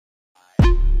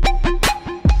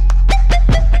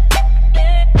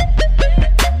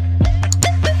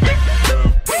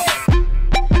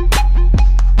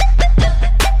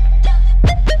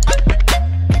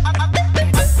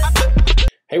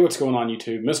going on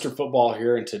YouTube? Mr. Football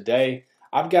here, and today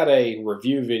I've got a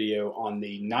review video on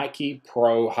the Nike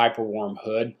Pro Hyperwarm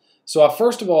hood. So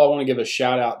first of all, I want to give a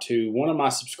shout out to one of my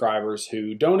subscribers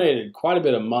who donated quite a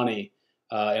bit of money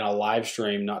in a live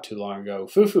stream not too long ago.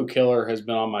 Fufu Killer has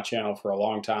been on my channel for a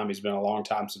long time. He's been a long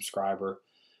time subscriber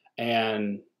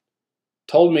and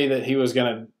told me that he was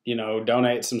going to,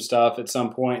 donate some stuff at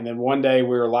some point. And then one day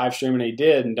we were live streaming, and he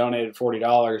did, and donated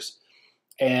 $40.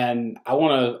 And I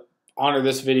want to honor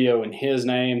this video in his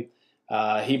name.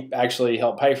 He actually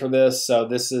helped pay for this, so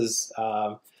this is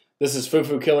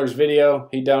Fufu Killer's video.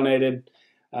 He donated,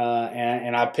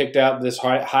 and I picked out this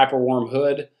Hyperwarm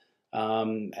hood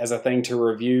as a thing to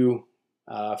review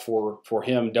for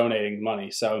him donating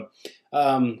money. So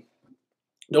don't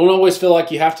always feel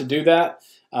like you have to do that.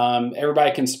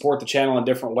 Everybody can support the channel in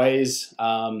different ways.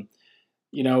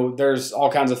 There's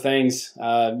all kinds of things.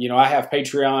 I have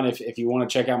Patreon. If you want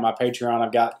to check out my Patreon,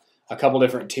 I've got a couple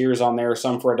different tiers on there,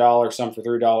 some for $1, some for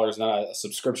 $3, and a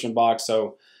subscription box.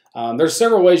 So there's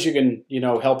several ways you can,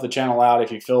 help the channel out if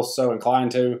you feel so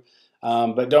inclined to.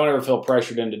 But don't ever feel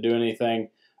pressured into doing anything.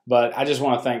 But I just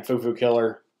want to thank Fufu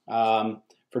Killer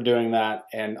for doing that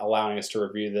and allowing us to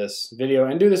review this video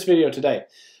and do this video today.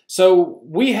 So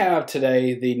we have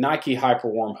today the Nike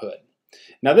Hyperwarm hood.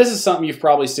 Now this is something you've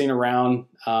probably seen around,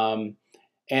 and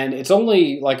it's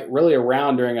only really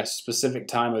around during a specific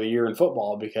time of the year in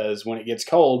football, because when it gets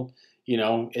cold,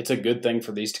 it's a good thing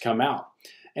for these to come out.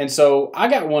 And so I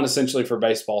got one essentially for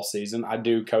baseball season. I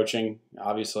do coaching,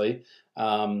 obviously,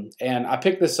 and I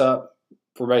picked this up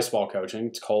for baseball coaching.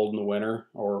 It's cold in the winter,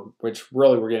 which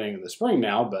really we're getting into the spring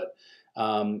now, but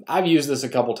I've used this a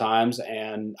couple times,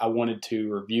 and I wanted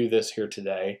to review this here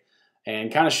today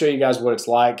and kind of show you guys what it's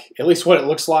like, at least what it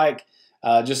looks like,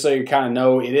 just so you kind of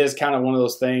know. It is kind of one of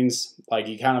those things, like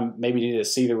you kind of maybe need to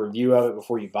see the review of it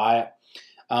before you buy it.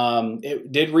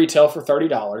 It did retail for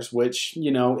 $30, which,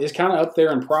 is kind of up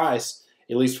there in price,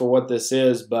 at least for what this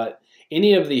is. But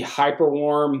any of the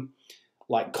Hyperwarm,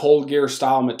 like cold gear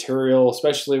style material,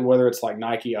 especially whether it's like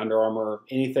Nike, Under Armour,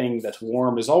 anything that's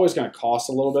warm, is always going to cost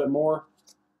a little bit more.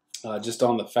 Just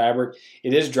on the fabric.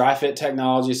 It is dry fit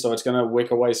technology, so it's going to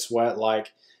wick away sweat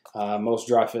like most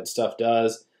dry fit stuff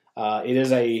does. It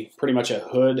is pretty much a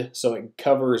hood, so it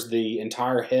covers the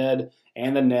entire head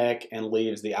and the neck and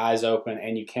leaves the eyes open,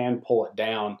 and you can pull it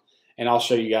down, and I'll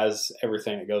show you guys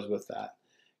everything that goes with that.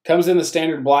 Comes in the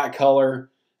standard black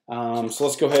color, so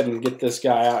let's go ahead and get this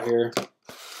guy out here.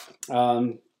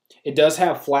 It does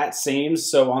have flat seams,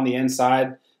 so on the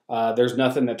inside there's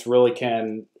nothing that's really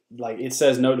it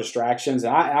says no distractions,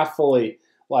 and I fully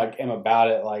am about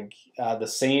it. The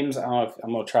seams, I don't know if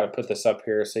I'm going to try to put this up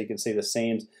here so you can see the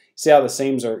seams. See how the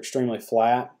seams are extremely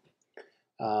flat?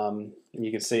 And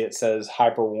you can see it says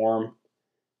Hyperwarm.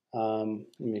 Let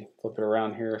me flip it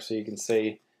around here so you can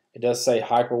see. It does say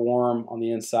Hyperwarm on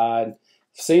the inside.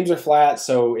 Seams are flat,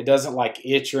 so it doesn't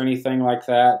itch or anything like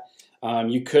that.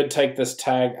 You could take this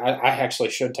tag. I actually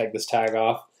should take this tag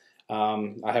off.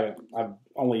 I've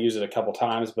only used it a couple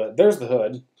times, but there's the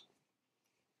hood.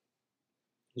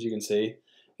 As you can see,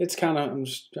 it's I'm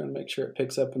just trying to make sure it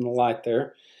picks up in the light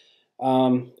there.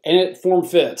 And it form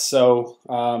fits, so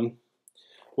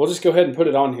we'll just go ahead and put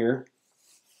it on here.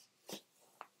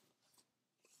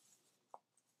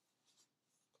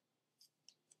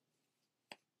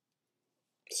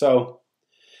 So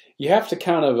you have to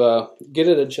kind of get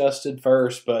it adjusted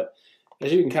first, but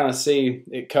as you can kind of see,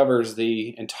 it covers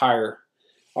the entire,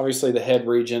 obviously the head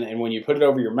region, and when you put it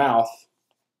over your mouth,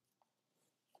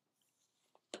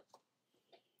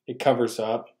 it covers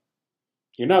up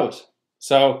your nose.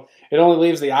 So it only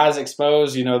leaves the eyes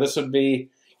exposed. This would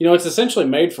be, it's essentially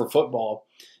made for football.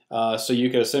 So you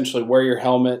could essentially wear your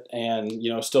helmet and,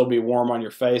 still be warm on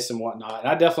your face and whatnot. And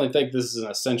I definitely think this is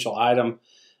an essential item.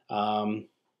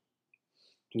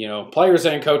 Players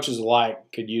and coaches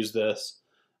alike could use this.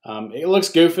 It looks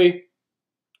goofy.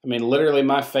 I mean, literally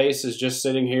my face is just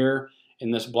sitting here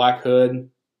in this black hood,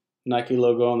 Nike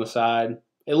logo on the side.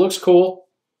 It looks cool.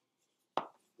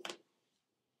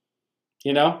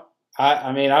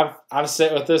 I've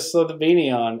sat with this with a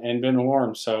beanie on and been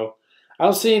warm, so I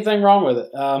don't see anything wrong with it.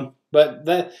 But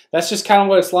that's just kind of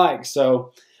what it's like.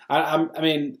 So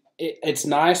it's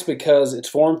nice because it's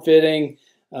form fitting.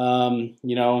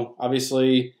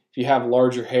 Obviously, if you have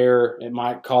larger hair, it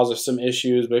might cause us some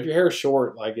issues. But if your hair is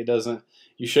short,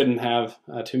 you shouldn't have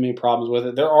too many problems with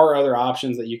it. There are other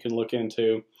options that you can look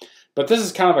into, but this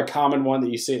is kind of a common one that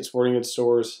you see at sporting goods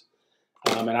stores.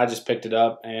 And I just picked it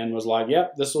up and was like,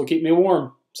 "Yep, this will keep me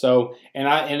warm." So,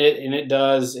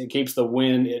 it keeps the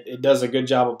wind. It does a good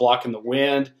job of blocking the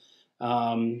wind,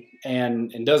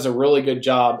 and does a really good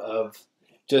job of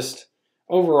just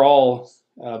overall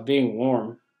being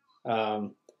warm,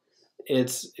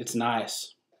 it's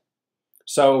nice.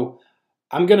 So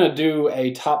I'm gonna do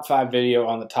a top 5 video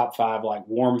on the top 5 like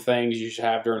warm things you should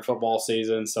have during football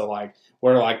season. So like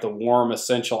what are like the warm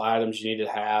essential items you need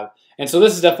to have. And so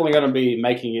this is definitely going to be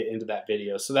making it into that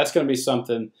video. So that's going to be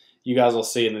something you guys will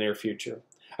see in the near future.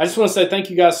 I just want to say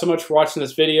thank you guys so much for watching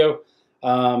this video.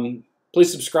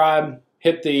 Please subscribe,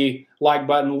 hit the like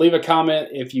button, leave a comment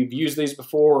if you've used these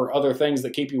before or other things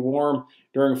that keep you warm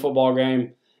during a football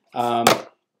game.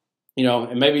 You know,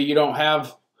 and maybe you don't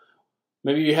have,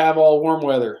 maybe you have all warm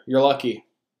weather. You're lucky.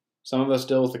 Some of us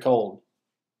deal with the cold,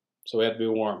 so we have to be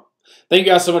warm. Thank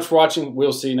you guys so much for watching.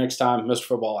 We'll see you next time. Mr.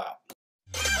 Football out.